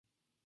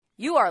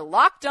You are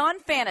Locked On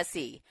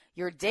Fantasy,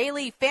 your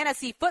daily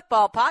fantasy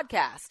football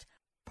podcast,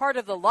 part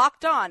of the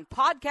Locked On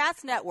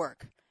Podcast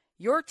Network,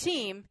 your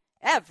team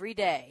every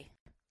day.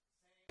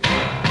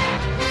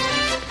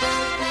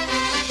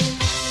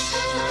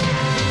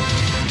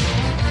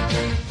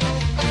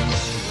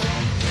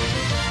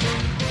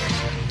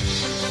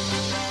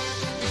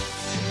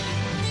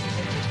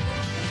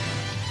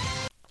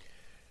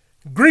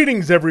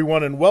 Greetings,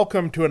 everyone, and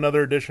welcome to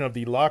another edition of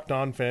the Locked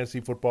On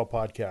Fantasy Football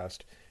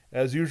Podcast.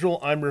 As usual,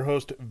 I'm your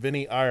host,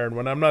 Vinny Iron.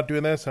 When I'm not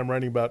doing this, I'm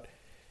writing about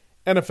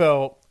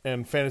NFL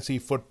and fantasy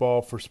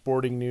football for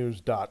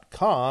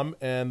SportingNews.com,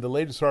 and the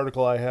latest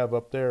article I have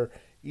up there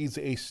is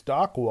a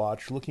stock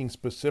watch looking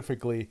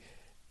specifically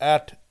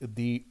at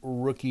the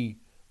rookie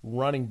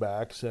running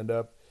backs, and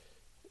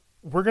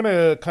we're going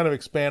to kind of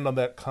expand on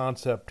that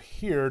concept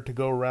here to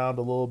go around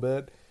a little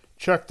bit,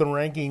 check the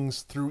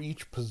rankings through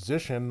each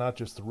position, not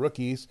just the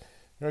rookies.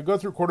 Go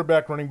through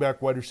quarterback, running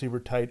back, wide receiver,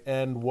 tight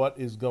end, what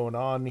is going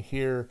on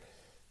here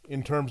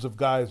in terms of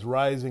guys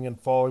rising and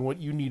falling,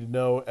 what you need to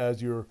know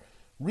as you're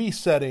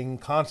resetting,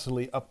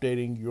 constantly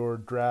updating your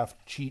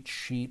draft cheat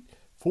sheet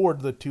for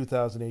the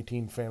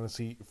 2018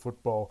 fantasy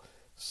football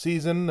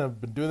season.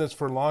 I've been doing this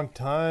for a long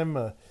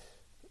time.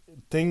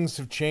 Things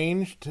have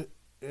changed,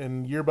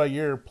 and year by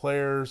year,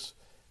 players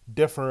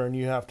differ, and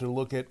you have to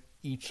look at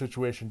each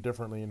situation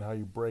differently and how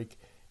you break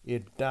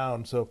it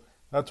down. So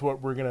that's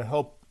what we're going to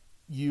help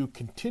you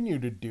continue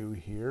to do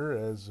here,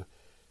 as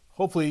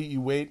hopefully you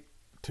wait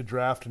to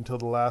draft until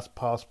the last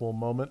possible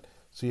moment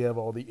so you have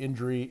all the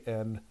injury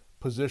and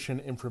position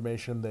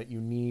information that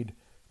you need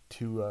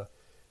to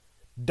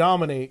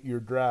dominate your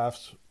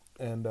drafts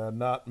and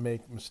not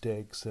make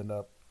mistakes. And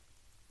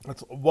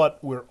that's what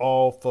we're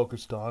all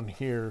focused on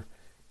here,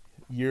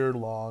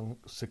 year-long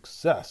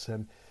success.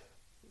 And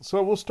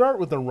so we'll start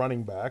with the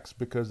running backs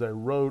because I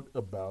wrote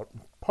about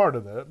part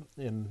of that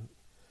in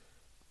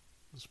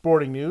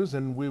Sporting News,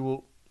 and we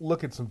will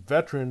look at some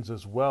veterans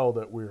as well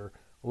that we're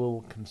a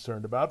little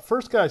concerned about.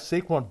 First guy,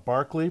 Saquon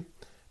Barkley.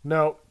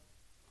 Now,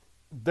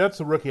 that's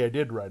the rookie I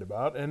did write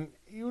about, and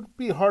it would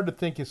be hard to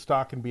think his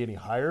stock can be any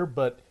higher,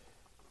 but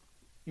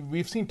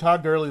we've seen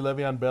Todd Gurley,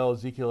 Le'Veon Bell,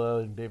 Ezekiel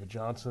Elliott, and David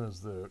Johnson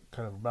as the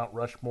kind of Mount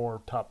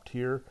Rushmore top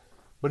tier.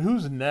 But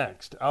who's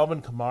next?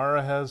 Alvin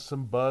Kamara has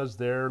some buzz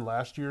there,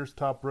 last year's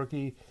top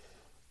rookie,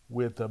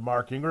 with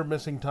Mark Ingram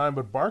missing time.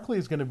 But Barkley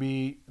is going to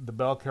be the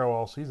bell cow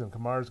all season.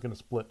 Kamara is going to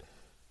split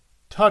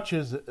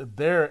touches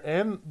there,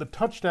 and the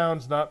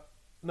touchdowns not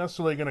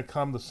necessarily going to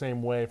come the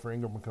same way for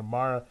Ingram and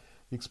Kamara.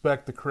 You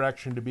expect the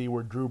correction to be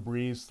where Drew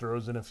Brees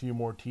throws in a few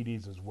more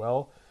TDs as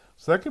well.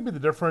 So that could be the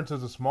difference.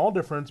 It's a small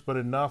difference, but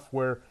enough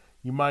where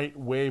you might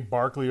weigh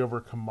Barkley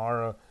over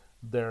Kamara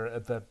there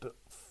at that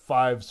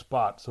 5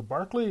 spot. So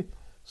Barkley,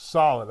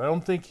 solid. I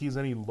don't think he's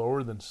any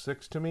lower than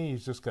 6 to me.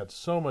 He's just got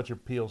so much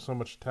appeal, so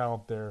much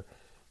talent there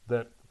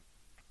that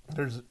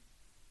there's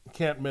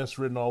can't miss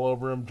written all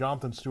over him.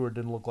 Jonathan Stewart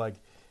didn't look like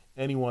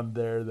anyone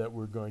there that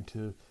we're going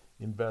to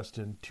invest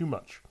in too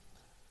much.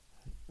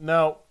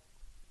 Now,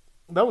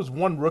 that was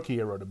one rookie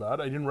I wrote about.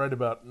 I didn't write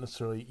about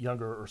necessarily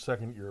younger or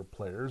second-year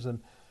players. And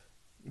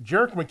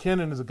Jerick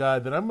McKinnon is a guy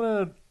that I'm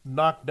going to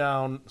knock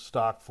down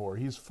stock for.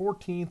 He's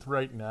 14th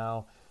right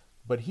now,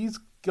 but he's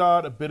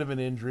got a bit of an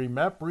injury.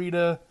 Matt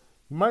Breida,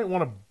 you might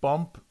want to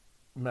bump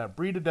Matt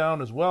Breida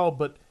down as well,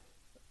 but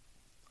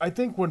I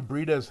think when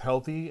Breida is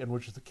healthy, and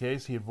which is the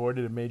case, he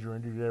avoided a major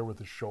injury there with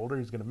his shoulder.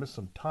 He's going to miss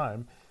some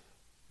time.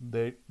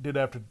 They did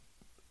have to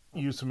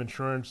use some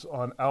insurance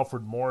on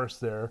Alfred Morris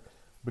there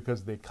because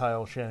of the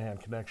Kyle Shanahan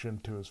connection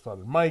to his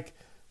father Mike.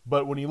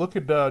 But when you look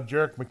at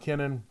Jerick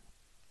McKinnon,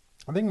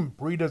 I think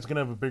Breida's going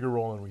to have a bigger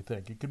role than we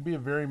think. It could be a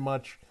very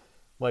much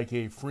like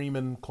a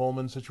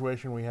Freeman-Coleman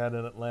situation we had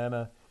in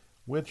Atlanta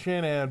with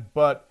Shanahan,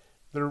 but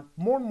there are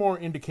more and more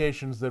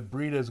indications that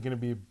Breida is going to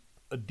be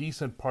a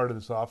decent part of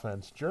this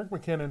offense. Jerick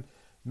McKinnon,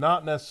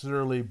 not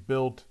necessarily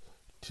built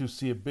to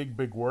see a big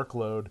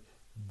workload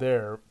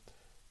there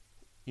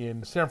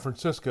in San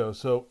Francisco.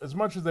 So as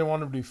much as they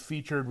want him to be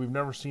featured, we've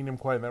never seen him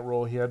quite in that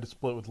role. He had to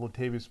split with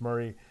Latavius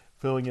Murray,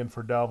 filling in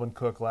for Dalvin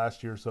Cook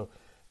last year. So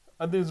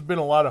there's been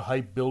a lot of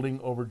hype building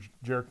over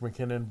Jerick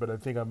McKinnon, but I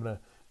think I'm going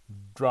to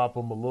drop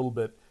him a little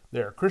bit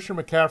there. Christian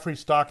McCaffrey,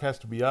 stock has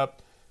to be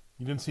up.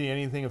 You didn't see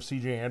anything of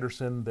C.J.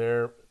 Anderson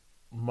there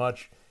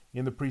much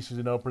in the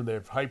preseason opener.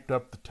 They've hyped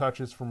up the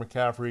touches for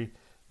McCaffrey,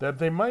 that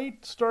they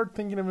might start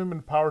thinking of him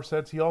in power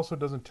sets. He also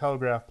doesn't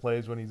telegraph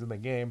plays when he's in the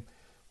game,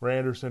 where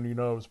Anderson,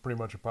 is pretty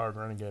much a power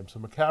running game. So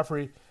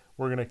McCaffrey,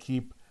 we're going to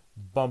keep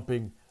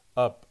bumping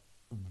up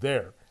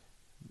there.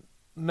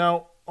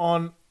 Now,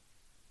 on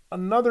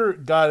another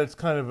guy that's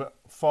kind of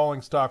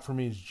falling stock for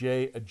me is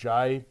Jay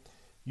Ajayi.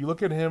 You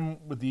look at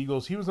him with the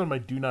Eagles, he was on my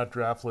do not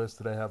draft list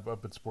that I have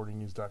up at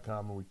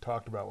sportingnews.com and we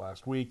talked about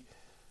last week.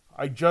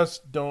 I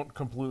just don't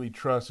completely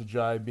trust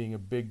Ajayi being a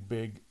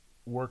big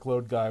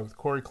workload guy with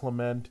Corey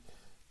Clement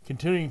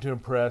continuing to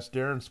impress.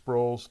 Darren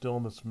Sproles still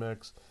in this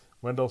mix.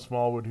 Wendell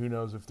Smallwood, who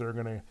knows if they're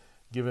going to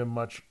give him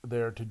much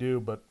there to do,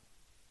 but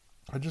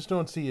I just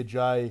don't see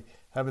Ajayi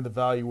having the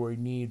value where he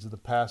needs in the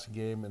passing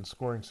game and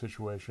scoring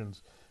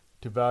situations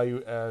to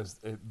value as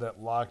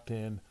that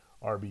locked-in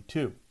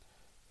RB2.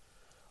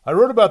 I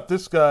wrote about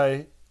this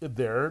guy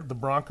there, the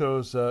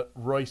Broncos'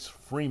 Royce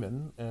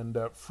Freeman. And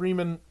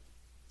Freeman,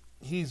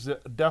 he's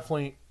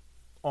definitely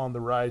on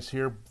the rise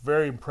here.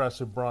 Very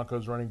impressive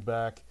Broncos running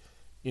back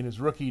in his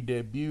rookie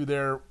debut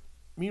there.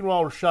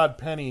 Meanwhile, Rashad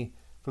Penny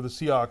for the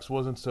Seahawks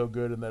wasn't so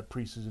good in that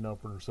preseason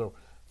opener. So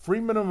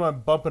Freeman,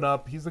 I'm bumping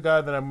up. He's the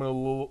guy that I'm going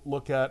to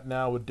look at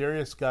now with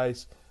Darius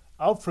Geis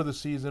out for the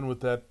season with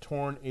that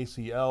torn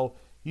ACL.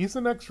 He's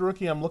the next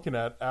rookie I'm looking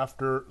at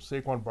after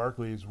Saquon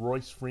Barkley is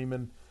Royce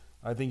Freeman.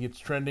 I think it's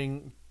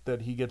trending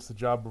that he gets the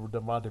job over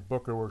Devontae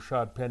Booker or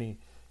Rashad Penny.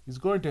 He's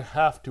going to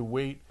have to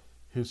wait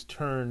his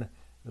turn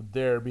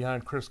there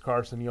behind Chris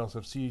Carson. You also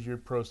have C.J.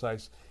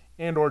 Prosise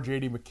and or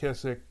J.D.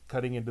 McKissick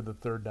cutting into the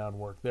third down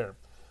work there.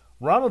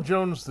 Ronald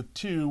Jones, the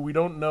 2, we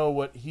don't know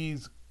what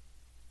he's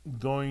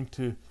going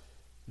to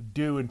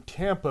do in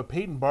Tampa.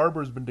 Peyton Barber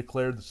has been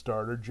declared the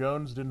starter.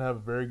 Jones didn't have a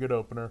very good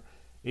opener.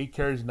 8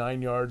 carries,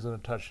 9 yards, and a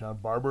touchdown.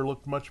 Barber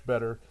looked much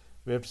better.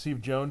 We have to see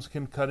if Jones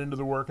can cut into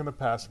the work in the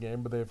pass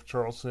game, but they have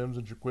Charles Sims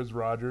and Jaquiz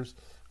Rogers,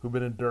 who've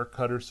been in Dirk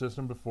Cutter's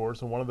system before,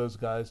 so one of those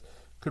guys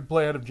could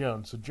play ahead of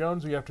Jones. So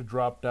Jones, we have to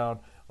drop down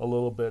a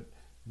little bit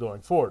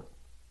going forward.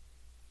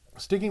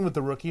 Sticking with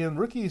the rookie, and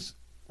rookies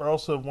are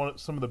also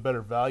some of the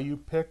better value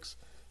picks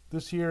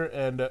this year,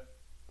 and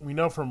we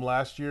know from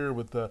last year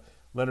with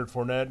Leonard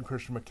Fournette and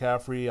Christian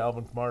McCaffrey,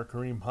 Alvin Kamara,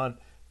 Kareem Hunt,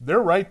 they're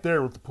right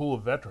there with the pool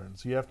of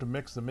veterans. You have to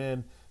mix them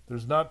in.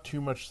 There's not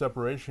too much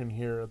separation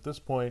here at this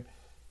point,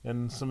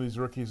 and some of these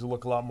rookies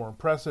look a lot more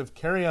impressive.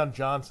 Kerryon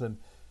Johnson,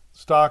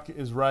 stock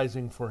is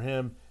rising for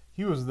him.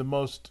 He was the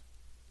most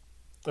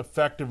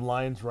effective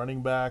Lions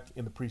running back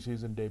in the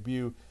preseason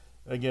debut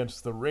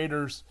against the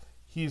Raiders.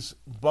 He's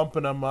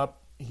bumping them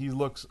up. He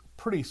looks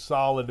pretty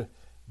solid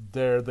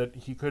there that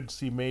he could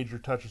see major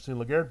touches soon.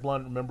 LeGarrette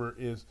Blount, remember,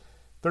 is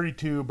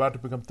 32, about to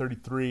become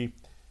 33.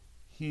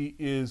 He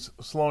is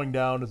slowing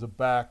down as a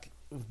back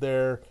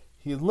there.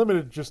 He's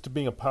limited just to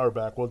being a power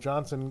back, while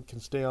Johnson can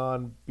stay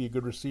on, be a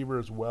good receiver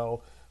as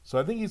well. So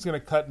I think he's going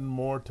to cut in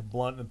more to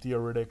Blount and Theo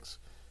Riddick's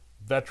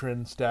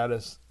veteran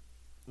status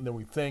than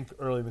we think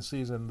early in the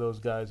season. Those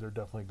guys are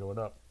definitely going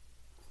up.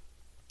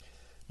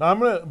 Now I'm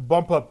going to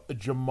bump up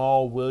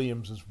Jamal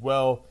Williams as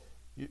well.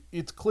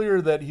 It's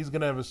clear that he's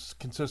going to have a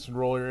consistent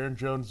role here. Aaron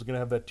Jones is going to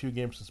have that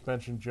 2-game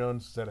suspension.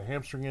 Jones has had a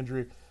hamstring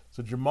injury.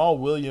 So Jamal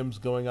Williams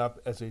going up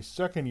as a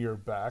second-year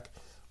back.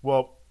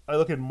 Well, I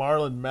look at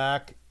Marlon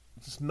Mack,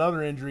 just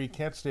another injury,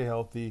 can't stay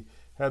healthy,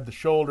 had the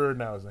shoulder,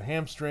 now has a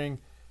hamstring.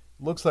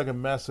 Looks like a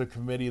mess of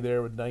committee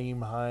there with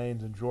Nyheim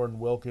Hines and Jordan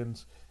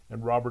Wilkins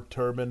and Robert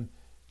Turbin.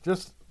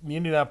 Just the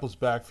Indianapolis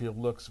backfield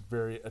looks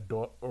very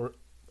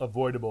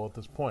avoidable at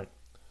this point.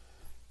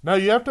 Now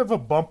you have to have a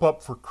bump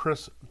up for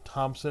Chris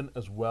Thompson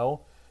as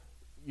well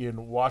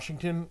in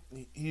Washington.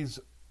 He's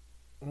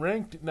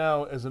ranked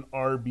now as an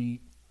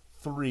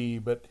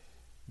RB3, but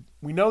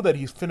we know that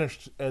he's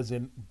finished as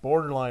in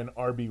borderline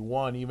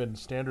RB1, even in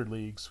standard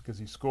leagues, because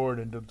he scored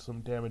and did some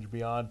damage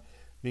beyond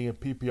being a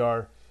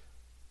PPR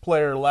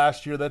player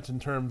last year. That's in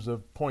terms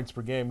of points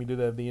per game. He did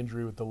have the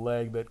injury with the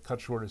leg that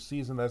cut short his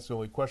season. That's the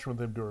only question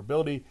with him,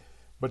 durability.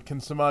 But can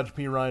Samaj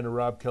P. Ryan or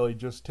Rob Kelly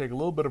just take a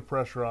little bit of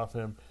pressure off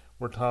him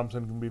where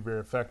Thompson can be very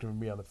effective and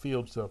be on the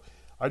field? So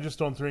I just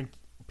don't think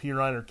P.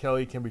 Ryan or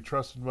Kelly can be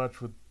trusted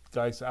much with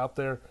guys out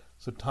there.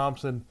 So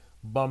Thompson,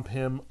 bump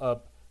him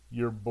up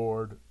your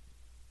board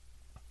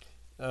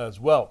as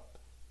well.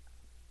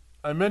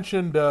 I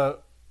mentioned a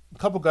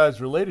couple guys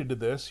related to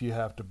this you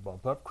have to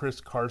bump up. Chris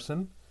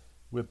Carson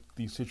with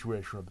the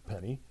situation of the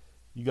penny.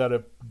 You got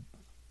to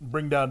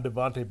bring down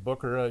Devontae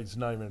Booker. He's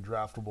not even a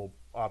draftable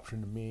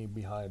option to me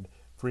behind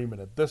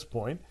Freeman at this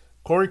point.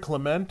 Corey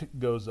Clement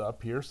goes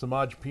up here.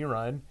 Samaj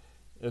Pirine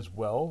as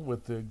well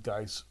with the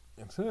guys.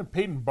 And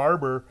Peyton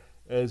Barber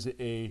as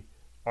a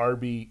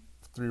RB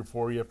 3 or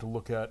 4 you have to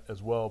look at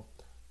as well.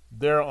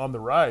 They're on the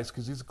rise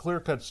because he's a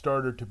clear-cut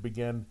starter to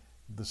begin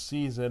the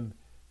season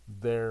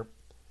there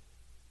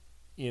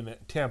in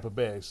Tampa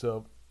Bay.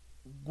 So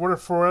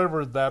for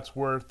whatever that's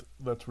worth,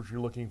 that's what you're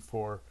looking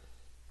for,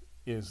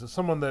 is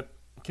someone that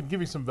can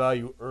give you some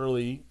value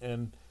early,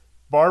 and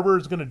Barber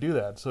is going to do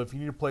that. So if you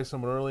need to play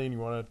someone early and you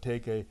want to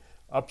take a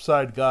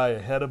upside guy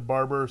ahead of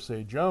Barber,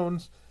 say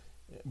Jones,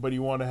 but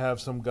you want to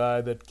have some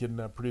guy that can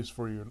produce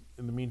for you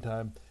in the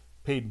meantime,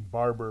 Peyton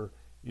Barber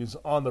is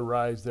on the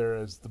rise there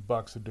as the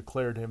Bucs have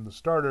declared him the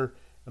starter,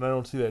 and I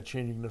don't see that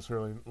changing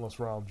necessarily unless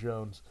Ronald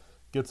Jones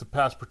gets the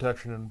pass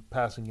protection and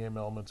passing game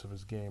elements of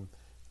his game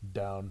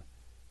down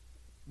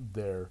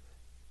there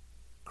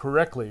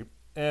correctly.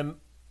 And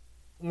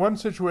one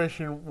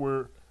situation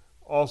we're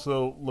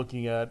also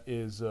looking at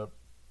is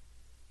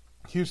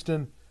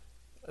Houston.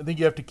 I think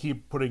you have to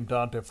keep putting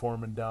Dante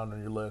Foreman down on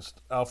your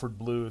list. Alfred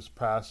Blue is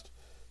past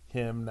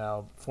him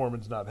now.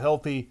 Foreman's not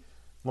healthy.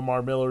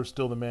 Lamar Miller is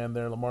still the man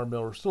there. Lamar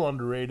Miller is still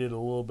underrated a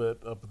little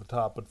bit up at the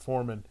top, but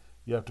Foreman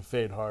you have to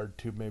fade hard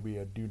to maybe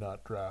a do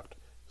not draft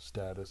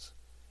status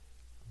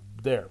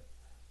there.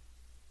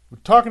 We're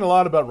talking a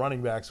lot about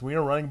running backs. We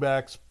know running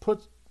backs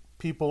put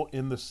people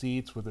in the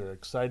seats with their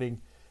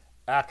exciting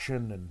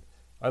action, and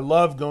I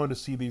love going to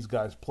see these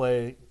guys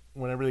play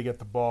whenever they get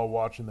the ball,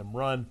 watching them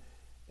run.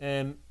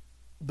 And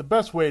the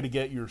best way to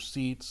get your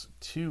seats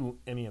to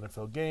any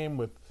NFL game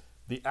with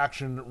the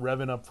action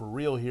revving up for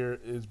real here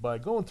is by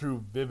going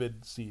through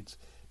Vivid Seats.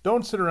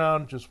 Don't sit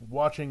around just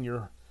watching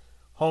your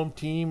home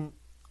team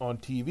on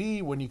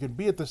TV when you can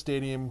be at the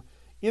stadium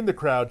in the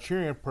crowd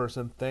cheering in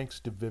person thanks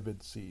to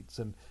Vivid Seats.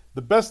 And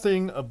the best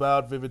thing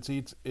about Vivid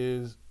Seats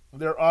is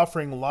they're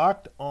offering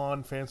Locked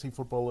On Fantasy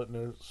Football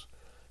listeners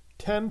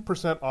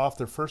 10% off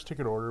their first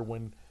ticket order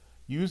when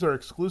you use our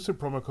exclusive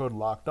promo code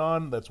Locked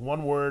On. That's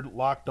one word,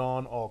 Locked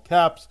On, all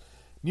caps.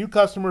 New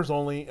customers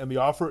only, and the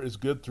offer is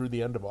good through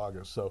the end of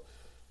August. So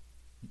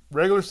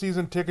regular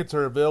season tickets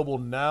are available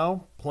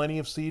now. Plenty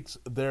of seats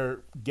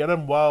there. Get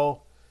them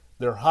while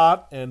they're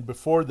hot and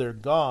before they're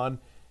gone,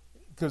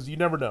 because you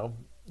never know.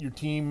 Your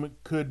team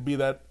could be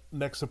that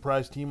next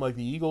surprise team like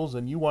the Eagles,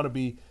 and you want to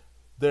be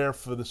there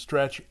for the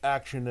stretch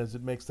action as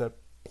it makes that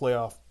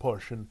playoff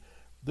push. And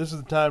this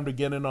is the time to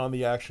get in on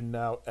the action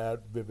now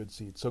at Vivid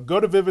Seats. So go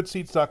to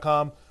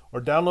vividseats.com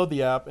or download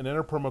the app and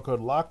enter promo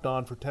code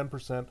LOCKEDON for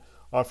 10%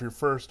 off your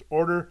first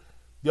order.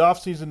 The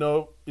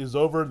offseason is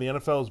over, the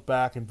NFL is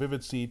back, and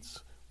Vivid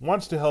Seats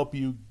wants to help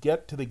you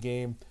get to the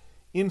game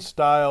in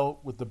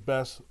style with the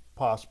best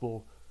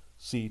possible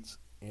seats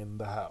in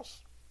the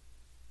house.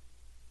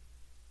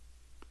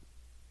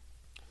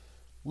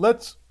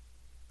 Let's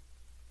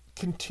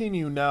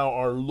continue now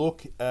our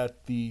look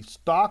at the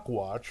stock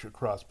watch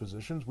across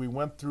positions. We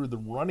went through the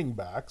running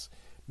backs.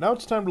 Now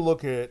it's time to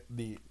look at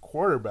the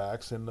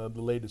quarterbacks and the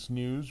latest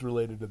news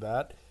related to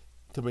that.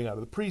 Coming out of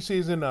the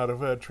preseason, out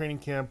of training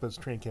camp, as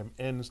training camp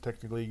ends,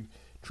 technically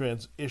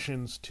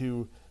transitions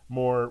to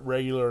more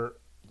regular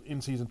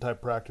in-season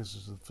type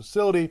practices at the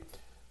facility.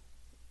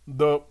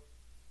 The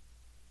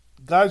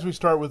guys we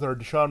start with are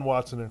Deshaun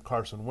Watson and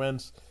Carson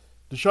Wentz.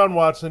 Deshaun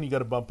Watson, you got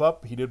to bump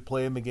up. He did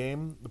play in the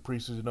game, the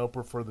preseason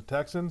opener for the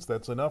Texans.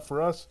 That's enough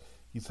for us.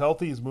 He's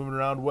healthy. He's moving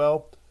around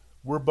well.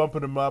 We're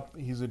bumping him up.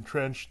 He's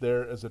entrenched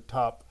there as a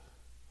top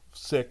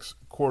 6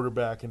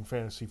 quarterback in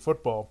fantasy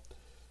football.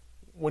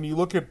 When you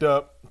look at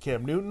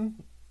Cam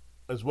Newton,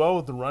 as well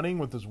with the running,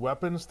 with his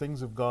weapons,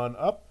 things have gone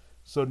up.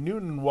 So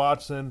Newton and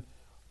Watson,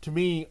 to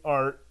me,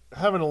 are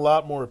having a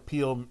lot more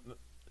appeal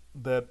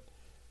that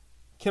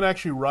can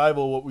actually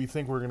rival what we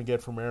think we're going to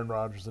get from Aaron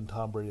Rodgers and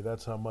Tom Brady.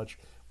 That's how much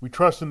we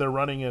trust in their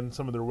running and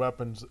some of their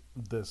weapons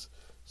this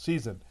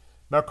season.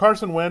 Now,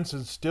 Carson Wentz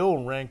is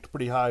still ranked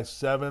pretty high,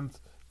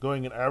 7th,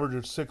 going an average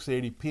of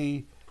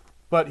 680p,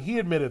 but he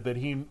admitted that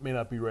he may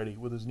not be ready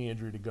with his knee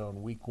injury to go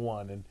in week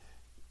 1. And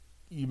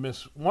you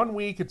miss 1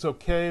 week, it's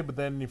okay, but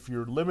then if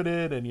you're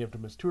limited and you have to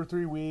miss 2 or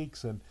 3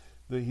 weeks and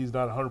he's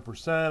not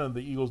 100% and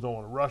the Eagles don't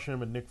want to rush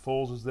him and Nick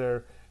Foles is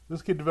there,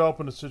 this could develop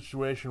in a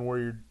situation where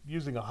you're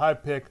using a high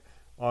pick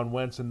on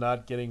Wentz and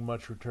not getting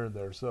much return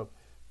there. So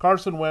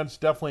Carson Wentz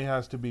definitely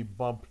has to be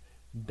bumped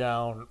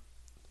down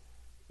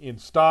in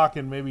stock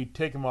and maybe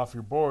take him off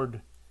your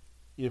board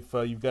if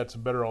you've got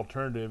some better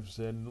alternatives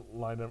and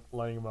lining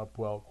him up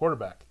well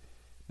quarterback.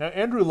 Now,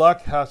 Andrew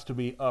Luck has to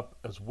be up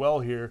as well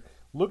here.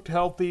 Looked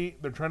healthy.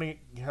 They're trying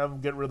to have him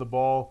get rid of the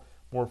ball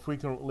more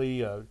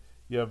frequently.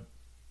 You have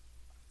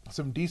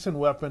some decent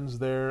weapons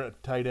there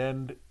at tight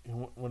end.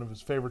 One of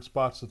his favorite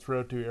spots to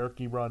throw to, Eric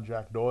Ebron,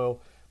 Jack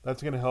Doyle.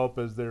 That's going to help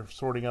as they're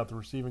sorting out the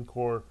receiving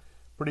core.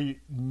 Pretty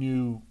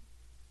new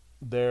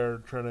there,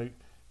 trying to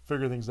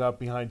figure things out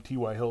behind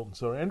T.Y. Hilton.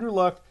 So Andrew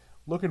Luck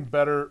looking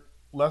better,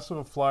 less of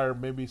a flyer,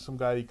 maybe some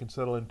guy you can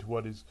settle into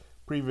what his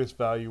previous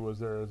value was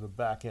there as a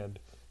back-end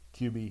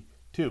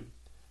QB2.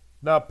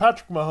 Now,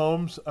 Patrick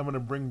Mahomes, I'm going to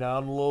bring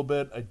down a little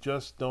bit. I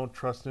just don't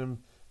trust him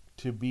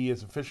to be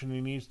as efficient as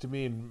he needs to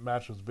be and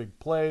match those big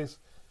plays.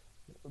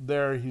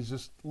 There, he's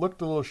just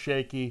looked a little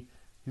shaky.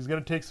 He's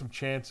going to take some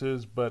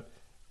chances, but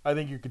I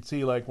think you could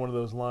see like one of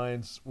those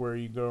lines where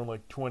you go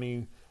like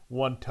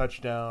 21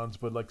 touchdowns,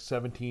 but like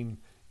 17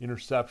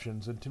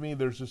 interceptions. And to me,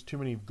 there's just too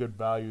many good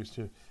values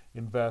to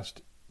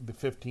invest the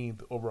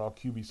 15th overall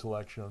QB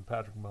selection on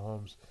Patrick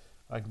Mahomes.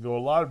 I can go a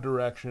lot of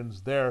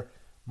directions there.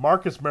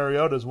 Marcus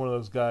Mariota is one of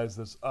those guys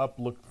that's up,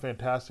 looked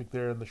fantastic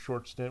there in the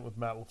short stint with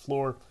Matt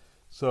LaFleur.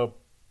 So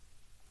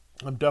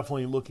I'm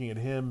definitely looking at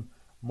him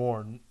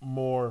more and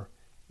more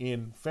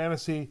in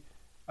fantasy.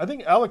 I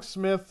think Alex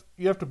Smith,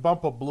 you have to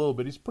bump up a little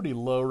bit. He's pretty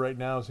low right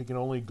now, so he can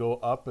only go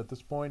up at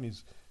this point.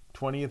 He's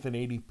 20th in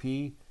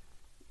ADP.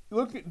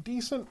 Look at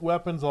decent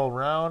weapons all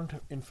around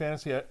in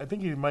fantasy. I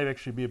think he might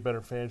actually be a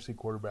better fantasy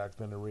quarterback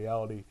than a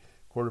reality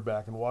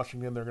quarterback. In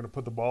Washington, they're going to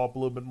put the ball up a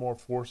little bit more,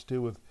 forced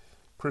to, with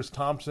Chris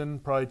Thompson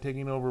probably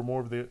taking over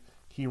more of the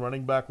key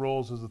running back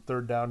roles as a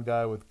third down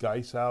guy with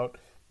Geis out.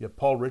 You have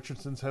Paul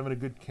Richardson's having a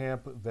good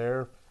camp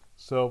there.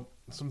 So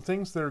some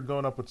things that are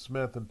going up with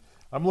Smith. And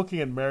I'm looking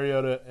at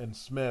Mariota and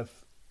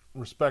Smith,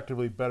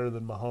 respectively, better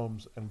than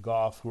Mahomes and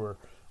Goff, who are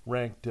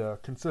ranked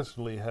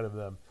consistently ahead of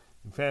them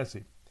in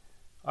fantasy.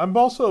 I'm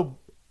also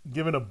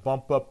giving a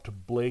bump up to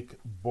Blake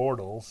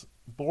Bortles.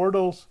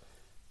 Bortles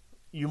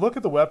you look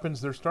at the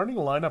weapons, they're starting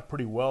to line up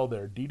pretty well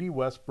there. D.D.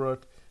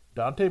 Westbrook,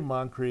 Dante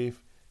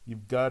Moncrief.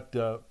 You've got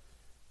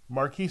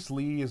Marquise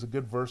Lee is a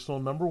good versatile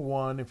number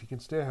one if he can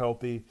stay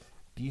healthy.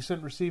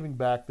 Decent receiving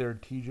back there,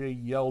 T.J.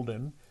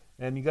 Yeldon.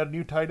 And you got a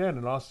new tight end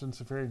in Austin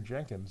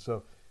Seferian-Jenkins.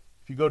 So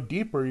if you go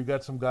deeper, you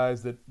got some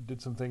guys that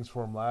did some things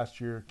for him last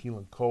year.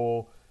 Keelan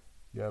Cole.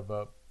 You have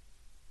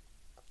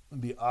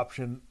the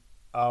option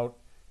out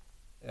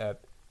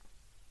at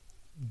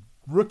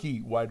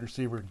rookie wide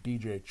receiver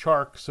DJ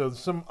Chark. So there's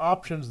some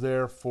options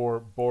there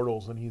for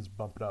Bortles, and he's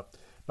bumping up.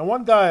 Now,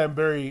 one guy I'm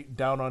very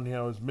down on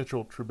is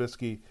Mitchell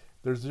Trubisky.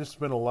 There's just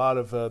been a lot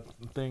of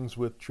things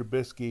with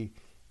Trubisky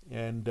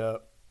and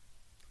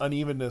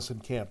unevenness in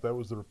camp. That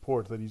was the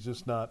report, that he's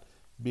just not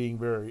being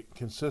very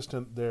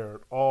consistent there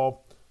at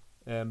all.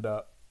 And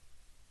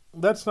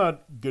that's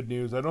not good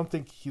news. I don't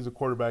think he's a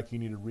quarterback you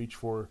need to reach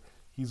for.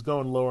 He's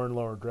going lower and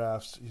lower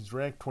drafts. He's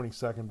ranked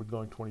 22nd, but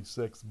going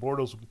 26th.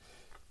 Bortles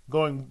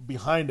going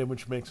behind him,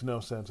 which makes no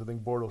sense. I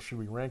think Bortles should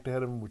be ranked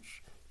ahead of him,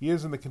 which he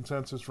is in the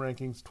consensus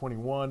rankings,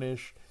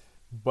 21-ish,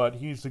 but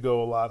he needs to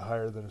go a lot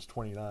higher than his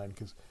 29,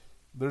 because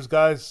there's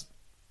guys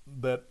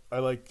that I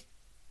like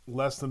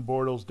less than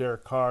Bortles: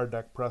 Derek Carr,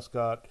 Dak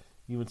Prescott,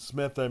 even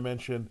Smith I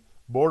mentioned.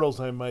 Bortles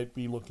I might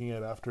be looking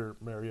at after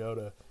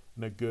Mariota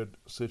in a good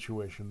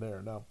situation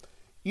there. Now,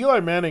 Eli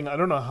Manning, I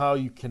don't know how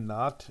you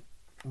cannot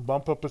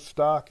bump up his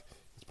stock.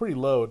 It's pretty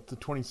low. It's the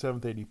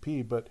 27th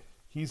ADP, but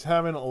he's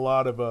having a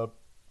lot of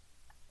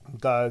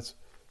guys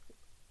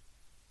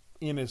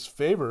in his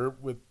favor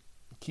with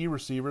key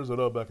receivers: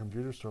 Odell Beckham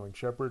Jr., Sterling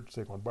Shepard,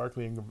 Saquon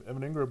Barkley,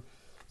 Evan Ingram.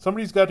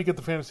 Somebody's got to get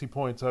the fantasy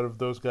points out of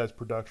those guys'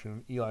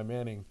 production. Eli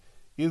Manning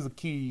is the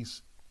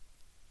keys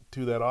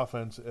to that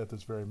offense at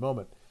this very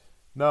moment.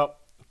 Now,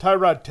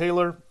 Tyrod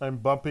Taylor, I'm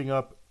bumping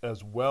up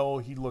as well.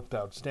 He looked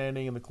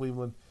outstanding in the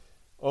Cleveland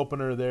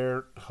opener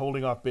there,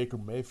 holding off Baker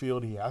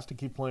Mayfield. He has to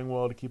keep playing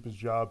well to keep his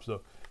job.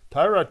 So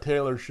Tyrod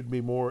Taylor should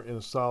be more in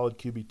a solid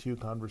QB2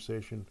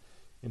 conversation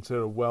instead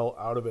of well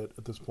out of it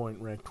at this point,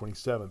 ranked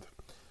 27th.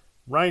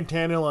 Ryan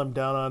Tannehill, I'm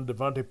down on.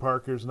 Devontae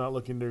Parker's not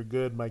looking very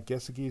good. Mike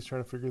Gesicki's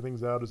trying to figure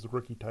things out as the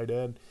rookie tight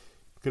end.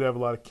 You could have a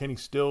lot of Kenny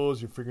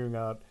Stills. You're figuring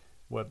out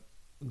what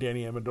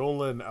Danny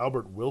Amendola and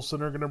Albert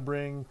Wilson are going to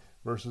bring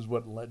versus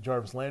what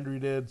Jarvis Landry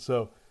did.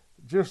 So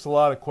just a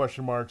lot of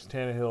question marks.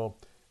 Tannehill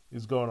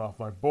is going off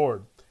my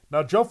board.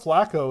 Now, Joe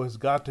Flacco has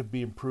got to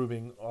be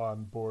improving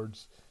on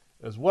boards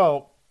as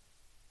well.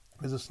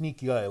 As a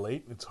sneaky guy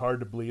late, it's hard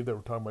to believe that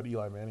we're talking about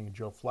Eli Manning and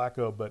Joe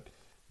Flacco, but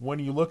when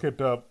you look at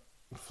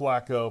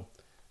Flacco,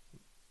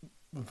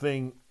 the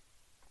thing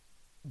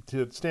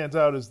that stands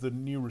out is the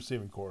new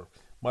receiving core.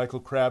 Michael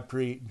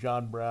Crabtree,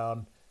 John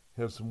Brown,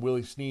 have some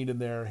Willie Snead in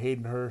there,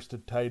 Hayden Hurst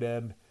at tight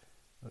end,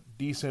 a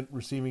decent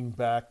receiving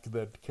back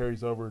that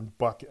carries over, and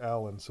Buck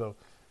Allen. So,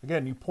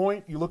 again,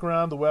 you look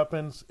around the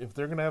weapons. If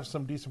they're going to have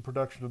some decent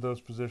production of those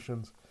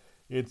positions,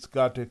 it's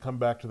got to come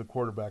back to the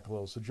quarterback a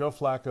little. So Joe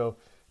Flacco,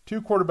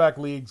 2 quarterback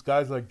leagues,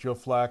 guys like Joe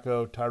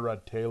Flacco,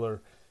 Tyrod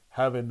Taylor,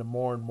 having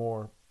more and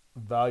more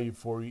value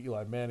for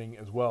Eli Manning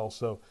as well.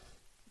 So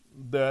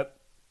that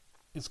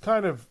is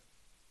kind of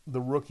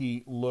the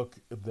rookie look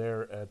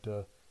there at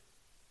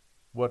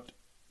what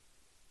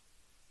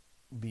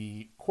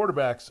the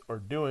quarterbacks are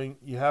doing.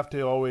 You have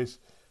to always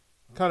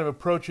kind of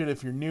approach it.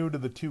 If you're new to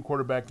the 2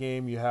 quarterback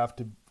game, you have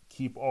to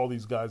keep all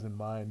these guys in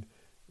mind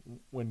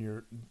when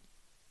you're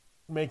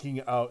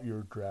making out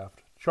your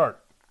draft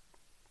chart.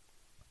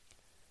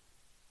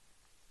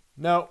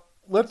 Now,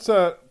 let's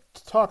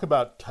talk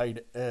about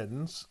tight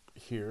ends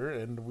here.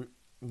 And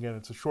again,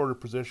 it's a shorter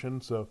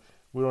position, so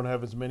we don't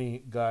have as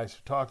many guys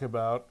to talk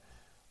about.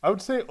 I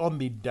would say on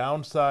the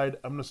downside,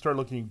 I'm going to start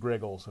looking at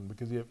Greg Olsen,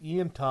 because you have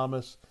Ian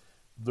Thomas,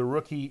 the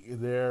rookie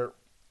there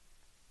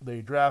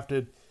they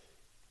drafted.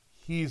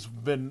 He's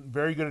been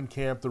very good in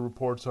camp. The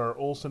reports are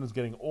Olsen is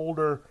getting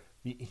older.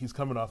 He's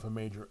coming off a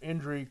major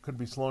injury. Could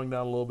be slowing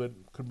down a little bit.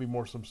 Could be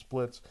more some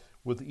splits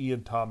with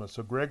Ian Thomas.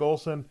 So Greg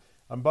Olsen,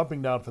 I'm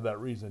bumping down for that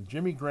reason.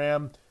 Jimmy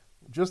Graham,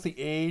 just the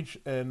age,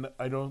 and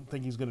I don't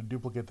think he's going to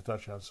duplicate the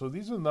touchdowns. So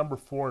these are the number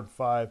 4 and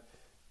 5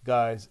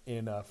 guys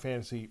in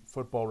fantasy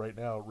football right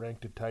now,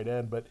 ranked at tight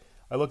end. But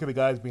I look at the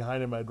guys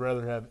behind him. I'd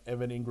rather have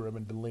Evan Ingram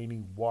and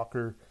Delaney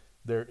Walker.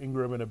 They're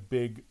Ingram in a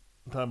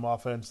big-time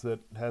offense that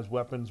has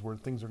weapons where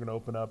things are going to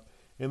open up.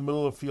 In the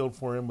middle of the field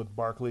for him with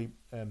Barkley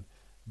and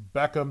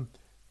Beckham.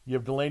 You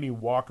have Delaney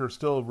Walker,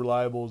 still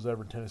reliable as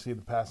ever. Tennessee,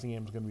 the passing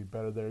game is going to be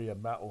better there. You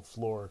have Matt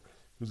LaFleur,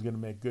 who's going to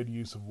make good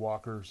use of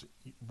Walker's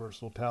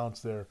versatile talents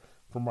there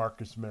for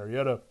Marcus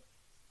Mariota.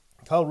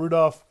 Kyle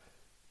Rudolph,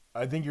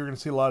 I think you're going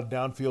to see a lot of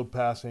downfield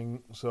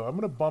passing, so I'm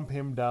going to bump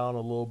him down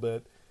a little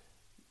bit.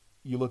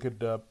 You look at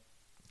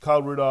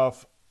Kyle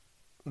Rudolph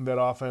in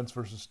that offense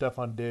versus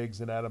Stephon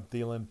Diggs and Adam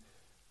Thielen.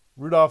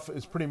 Rudolph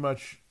is pretty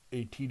much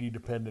a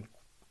TD-dependent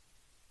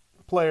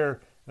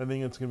player. I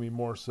think it's going to be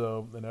more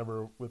so than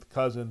ever with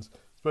Cousins,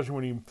 especially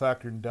when you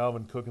factor in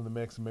Dalvin Cook in the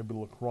mix and maybe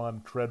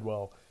Laquan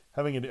Treadwell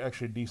having an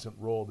actually decent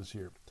role this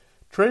year.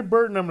 Trey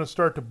Burton, I'm going to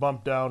start to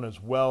bump down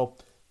as well.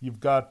 You've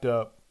got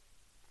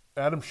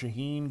Adam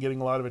Shaheen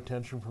getting a lot of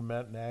attention from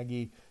Matt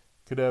Nagy,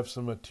 could have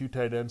some two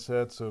tight end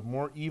sets, so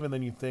more even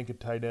than you think at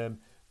tight end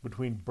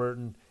between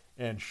Burton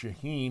and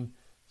Shaheen.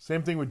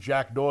 Same thing with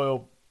Jack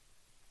Doyle,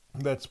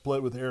 that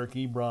split with Eric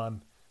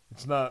Ebron.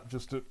 It's not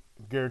just a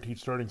guaranteed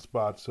starting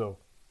spot, so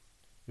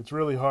it's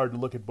really hard to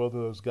look at both of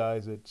those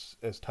guys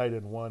as tight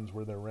end ones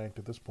where they're ranked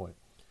at this point.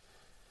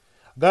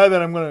 A guy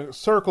that I'm going to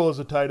circle as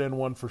a tight end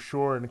one for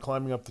sure and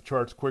climbing up the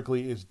charts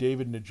quickly is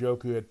David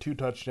Njoku. He had 2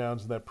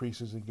 touchdowns in that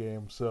preseason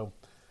game, so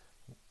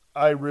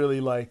I really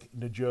like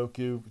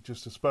Njoku.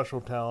 Just a special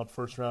talent,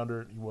 first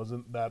rounder. He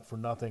wasn't that for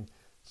nothing,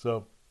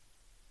 so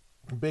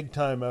big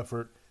time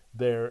effort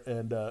there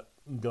and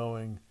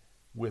going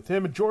with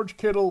him. And George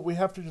Kittle, we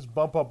have to just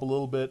bump up a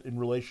little bit in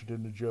relation to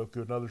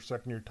Njoku, another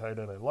second-year tight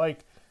end I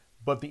like.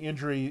 But the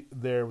injury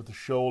there with the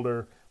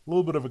shoulder, a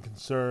little bit of a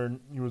concern.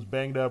 He was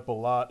banged up a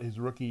lot his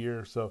rookie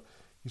year, so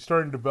he's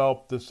starting to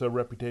develop this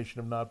reputation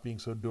of not being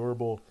so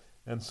durable,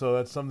 and so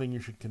that's something you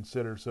should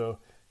consider. So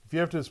if you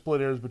have to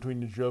split hairs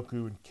between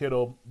Njoku and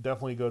Kittle,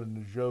 definitely go to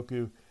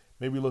Njoku.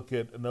 Maybe look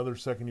at another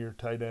second-year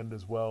tight end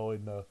as well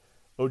in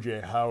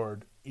O.J.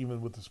 Howard,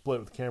 even with the split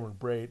with Cameron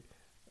Brate.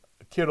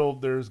 Kittle,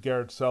 there's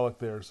Garrett Selleck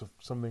there, so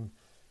something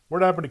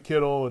what happened to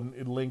Kittle, and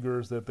it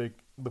lingers that the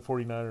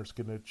 49ers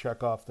can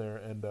check off there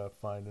and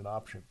find an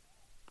option.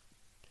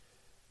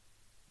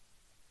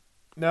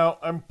 Now,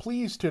 I'm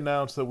pleased to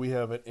announce that we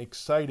have an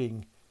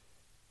exciting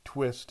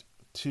twist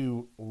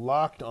to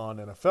Locked On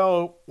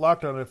NFL.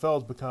 Locked On NFL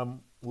has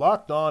become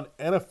Locked On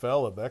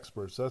NFL of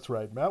experts. That's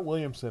right. Matt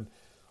Williamson,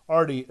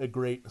 already a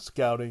great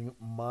scouting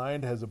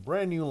mind, has a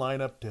brand new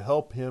lineup to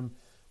help him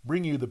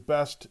bring you the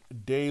best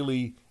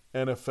daily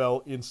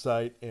NFL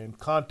insight and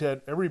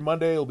content. Every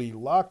Monday will be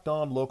Locked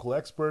On local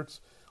experts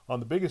on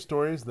the biggest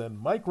stories. Then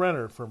Mike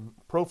Renner from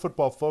Pro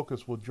Football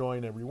Focus will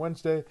join every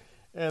Wednesday,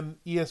 and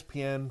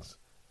ESPN's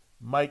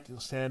Mike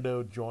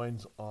Sando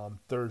joins on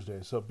Thursday.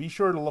 So be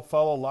sure to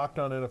follow Locked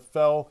On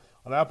NFL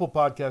on Apple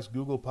Podcasts,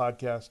 Google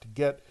Podcasts to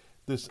get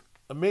this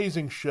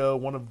amazing show,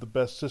 one of the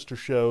best sister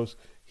shows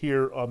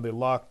here on the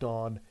Locked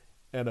On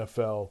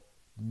NFL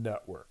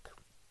Network.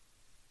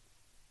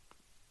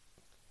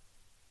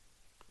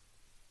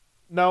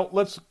 Now,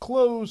 let's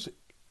close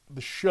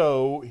the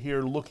show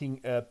here looking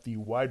at the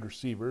wide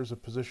receivers, a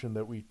position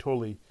that we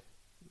totally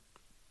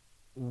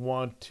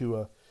want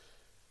to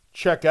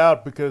check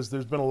out because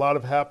there's been a lot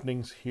of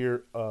happenings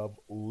here of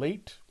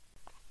late.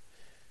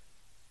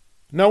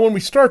 Now, when we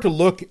start to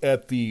look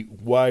at the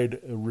wide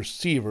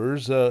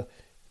receivers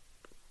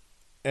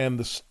and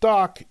the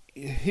stock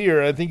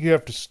here, I think you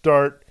have to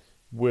start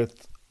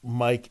with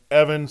Mike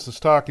Evans. The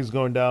stock is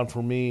going down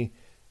for me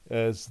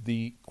as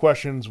the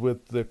questions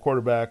with the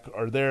quarterback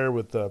are there,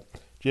 with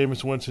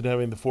Jameis Winston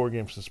having the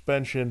 4-game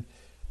suspension.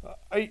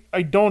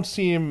 I don't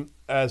see him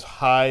as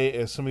high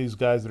as some of these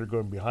guys that are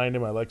going behind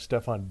him. I like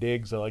Stephon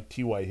Diggs. I like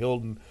T.Y.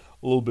 Hilton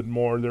a little bit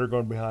more. They're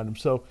going behind him.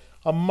 So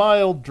a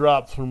mild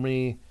drop for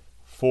me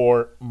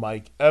for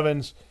Mike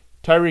Evans.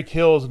 Tyreek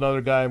Hill is another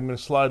guy I'm going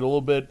to slide a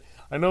little bit.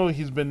 I know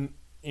he's been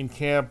in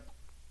camp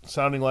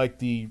sounding like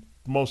the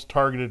most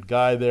targeted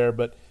guy there,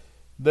 but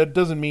that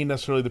doesn't mean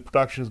necessarily the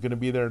production is going to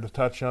be there, the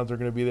touchdowns are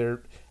going to be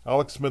there.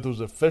 Alex Smith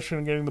was efficient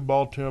in getting the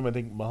ball to him. I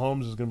think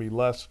Mahomes is going to be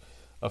less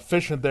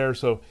efficient there.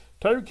 So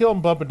Tyreek Hill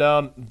and bumping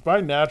down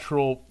by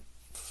natural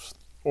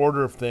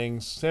order of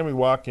things. Sammy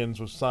Watkins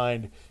was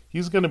signed.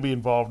 He's going to be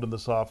involved in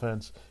this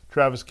offense.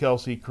 Travis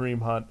Kelce,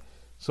 Kareem Hunt.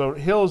 So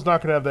Hill is not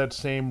going to have that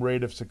same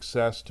rate of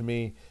success to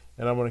me,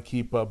 and I'm going to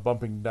keep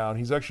bumping down.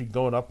 He's actually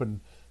going up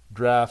in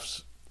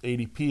drafts.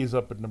 ADP is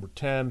up at number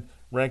 10,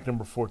 ranked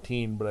number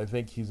 14, but I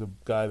think he's a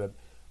guy that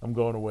I'm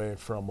going away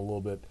from a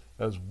little bit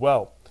as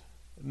well.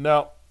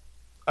 Now,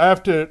 I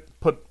have to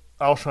put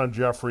Alshon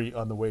Jeffrey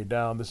on the way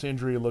down. This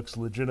injury looks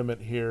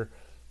legitimate here.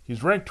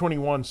 He's ranked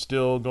 21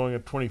 still, going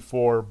at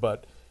 24,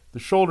 but the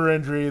shoulder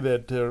injury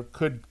that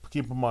could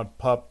keep him on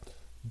PUP,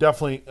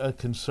 definitely a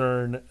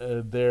concern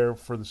there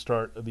for the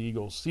start of the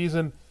Eagles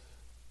season.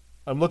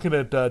 I'm looking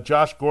at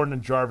Josh Gordon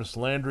and Jarvis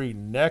Landry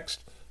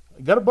next.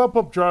 Got to bump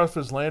up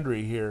Jarvis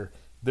Landry here.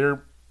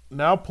 They're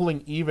now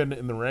pulling even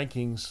in the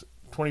rankings,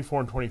 24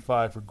 and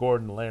 25 for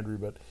Gordon and Landry,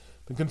 but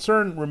the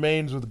concern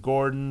remains with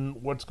Gordon.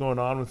 What's going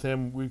on with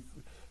him? We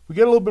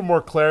get a little bit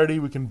more clarity.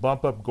 We can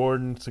bump up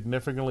Gordon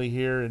significantly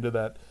here into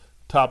that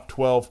top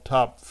 12,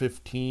 top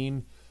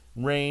 15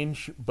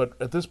 range. But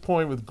at this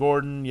point with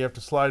Gordon, you have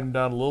to slide him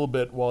down a little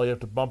bit while you have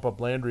to bump up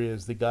Landry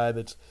as the guy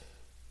that's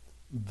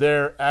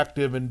there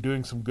active and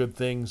doing some good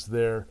things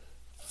there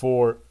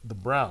for the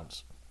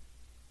Browns.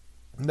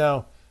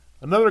 Now,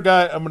 another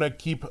guy I'm going to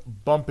keep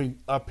bumping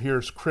up here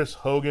is Chris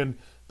Hogan.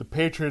 The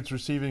Patriots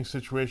receiving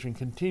situation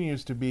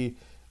continues to be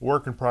a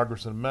work in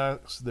progress and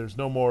mess. There's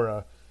no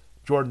more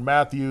Jordan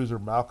Matthews or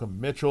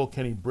Malcolm Mitchell.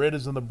 Kenny Britt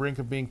is on the brink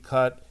of being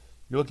cut.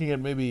 You're looking at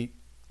maybe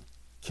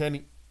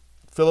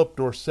Philip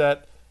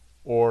Dorsett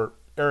or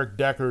Eric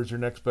Decker as your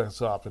next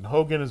best option.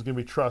 Hogan is going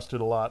to be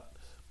trusted a lot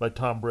by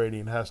Tom Brady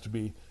and has to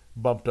be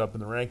bumped up in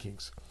the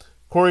rankings.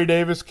 Corey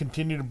Davis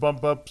continued to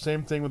bump up.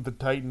 Same thing with the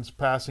Titans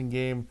passing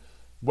game.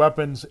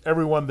 Weapons,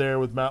 everyone there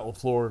with Matt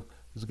LaFleur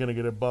is going to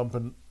get a bump,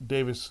 and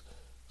Davis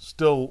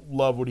still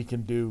love what he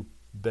can do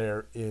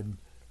there in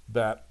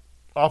that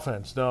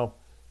offense. Now,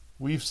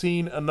 we've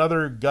seen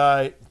another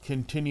guy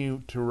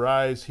continue to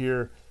rise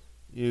here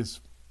is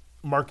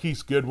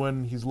Marquise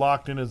Goodwin. He's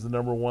locked in as the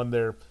number one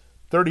there.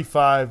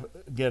 35,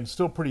 again,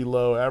 still pretty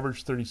low,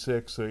 average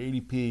 36, so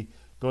ADP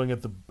going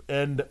at the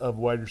end of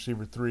wide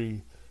receiver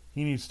 3.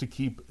 He needs to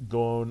keep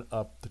going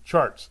up the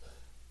charts.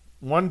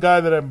 One guy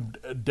that I'm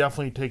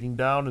definitely taking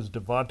down is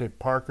Devontae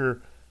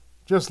Parker.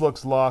 Just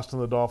looks lost in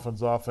the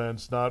Dolphins'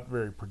 offense, not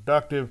very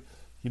productive.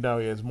 He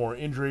has more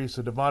injuries,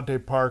 so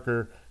Devontae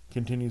Parker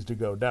continues to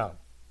go down.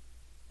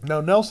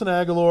 Now, Nelson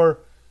Agholor,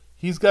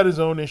 he's got his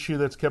own issue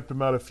that's kept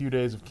him out a few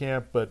days of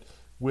camp, but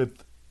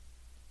with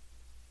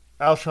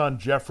Alshon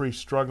Jeffrey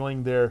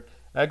struggling there,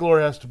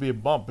 Agholor has to be a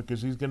bump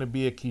because he's going to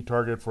be a key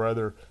target for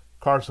either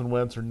Carson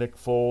Wentz or Nick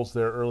Foles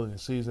there early in the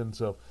season,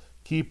 so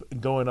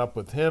keep going up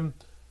with him.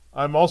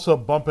 I'm also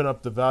bumping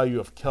up the value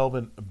of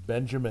Kelvin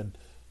Benjamin.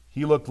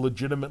 He looked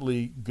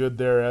legitimately good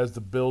there as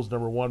the Bills'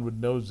 number one with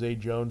no Zay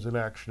Jones in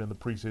action in the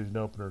preseason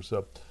opener,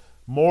 so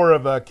more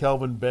of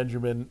Kelvin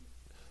Benjamin.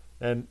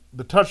 And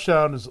the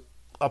touchdown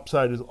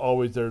upside is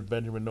always there at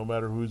Benjamin, no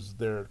matter who's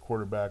there at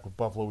quarterback. With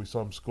Buffalo, we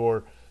saw him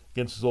score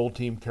against his old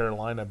team,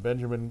 Carolina.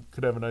 Benjamin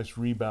could have a nice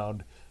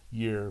rebound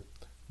year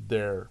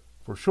there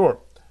for sure.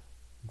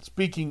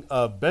 Speaking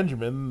of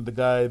Benjamin, the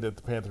guy that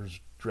the Panthers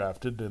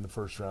drafted in the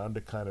first round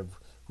to kind of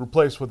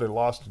replace what they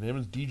lost in him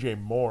is DJ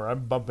Moore.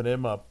 I'm bumping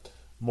him up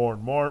more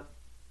and more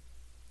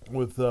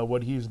with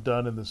what he's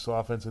done in this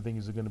offense. I think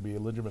he's going to be a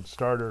legitimate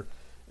starter.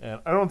 And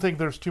I don't think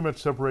there's too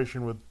much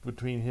separation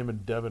between him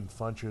and Devin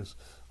Funchess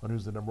on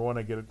who's the number one.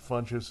 I get it.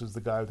 Funchess is the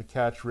guy with the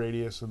catch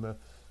radius and the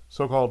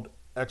so-called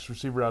X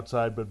receiver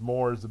outside, but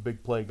Moore is the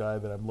big play guy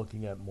that I'm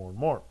looking at more and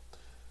more.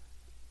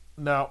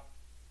 Now,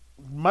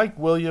 Mike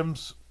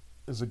Williams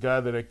is a guy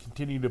that I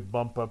continue to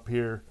bump up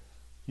here.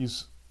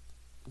 He's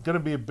going to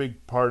be a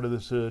big part of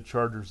this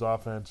Chargers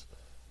offense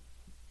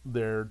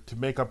there to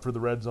make up for the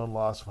red zone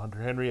loss of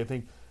Hunter Henry. I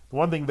think the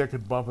one thing that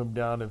could bump him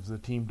down if the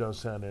team does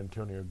send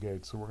Antonio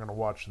Gates, so we're going to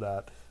watch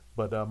that.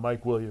 But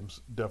Mike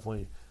Williams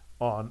definitely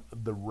on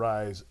the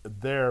rise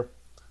there.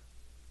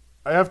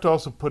 I have to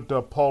also put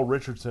Paul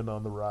Richardson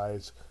on the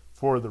rise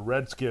for the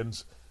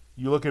Redskins.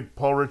 You look at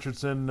Paul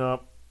Richardson,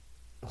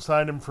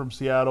 signed him from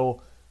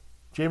Seattle.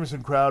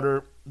 Jamison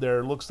Crowder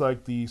there looks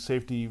like the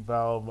safety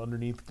valve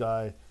underneath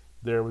guy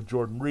there with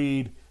Jordan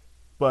Reed.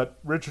 But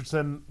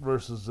Richardson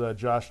versus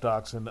Josh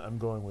Doxson, I'm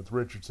going with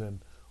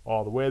Richardson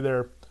all the way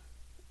there.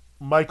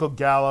 Michael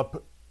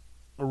Gallup,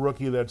 a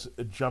rookie that's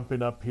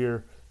jumping up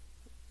here,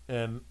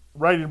 and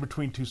right in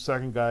between two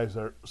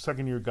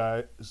second-year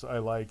guys I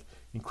like,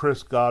 and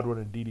Chris Godwin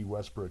and Dede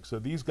Westbrook. So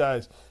these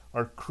guys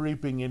are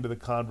creeping into the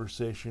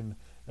conversation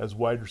as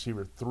wide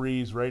receiver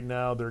 3s. Right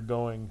now they're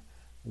going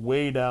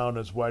way down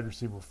as wide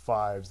receiver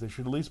 5s. They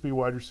should at least be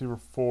wide receiver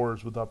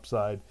 4s with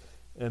upside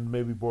and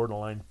maybe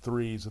borderline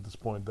 3s at this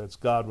point. That's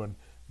Godwin,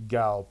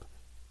 Gallup,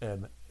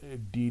 and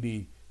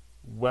Dede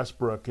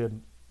Westbrook.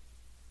 And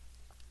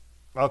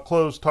I'll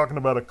close talking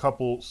about a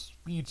couple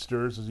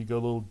speedsters as you go a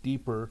little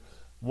deeper.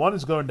 One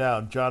is going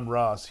down, John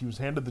Ross. He was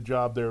handed the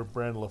job there of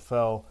Brandon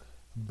LaFell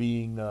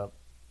being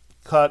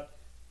cut,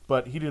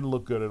 but he didn't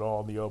look good at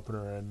all in the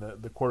opener, and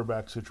the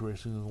quarterback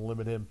situation is going to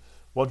limit him.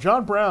 While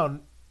John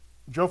Brown,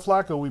 Joe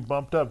Flacco, we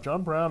bumped up.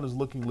 John Brown is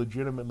looking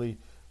legitimately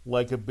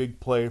like a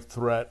big play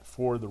threat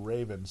for the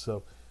Ravens.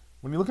 So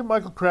when you look at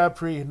Michael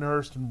Crabtree,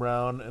 Hurst, and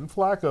Brown, and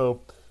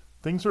Flacco,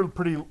 things are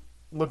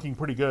looking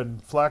pretty good.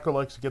 And Flacco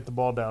likes to get the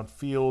ball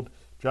downfield.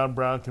 John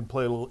Brown can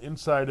play a little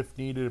inside if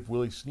needed, if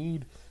Willie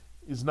Snead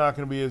is not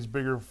going to be as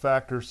big of a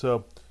factor.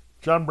 So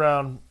John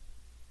Brown,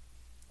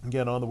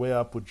 again, on the way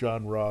up with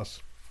John Ross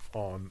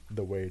on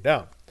the way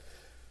down.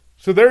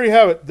 So there you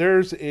have it.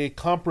 There's a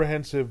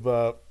comprehensive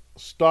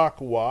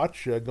stock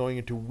watch going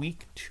into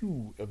week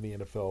 2 of the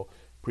NFL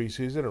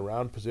preseason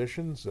around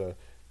positions,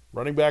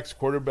 running backs,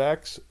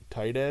 quarterbacks,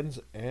 tight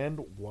ends, and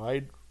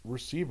wide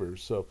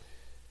receivers. So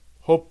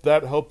hope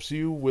that helps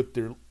you with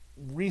their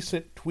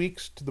recent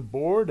tweaks to the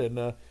board,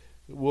 and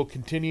we'll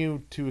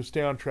continue to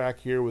stay on track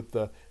here with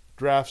the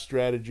draft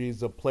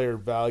strategies, the player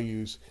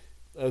values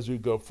as we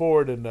go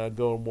forward and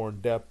go more in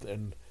depth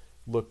and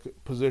look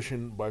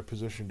position by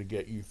position to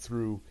get you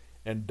through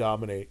and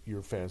dominate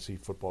your fantasy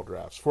football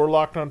drafts. For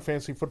Locked On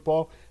Fantasy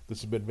Football, this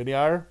has been Vinny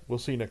Iyer. We'll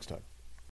see you next time.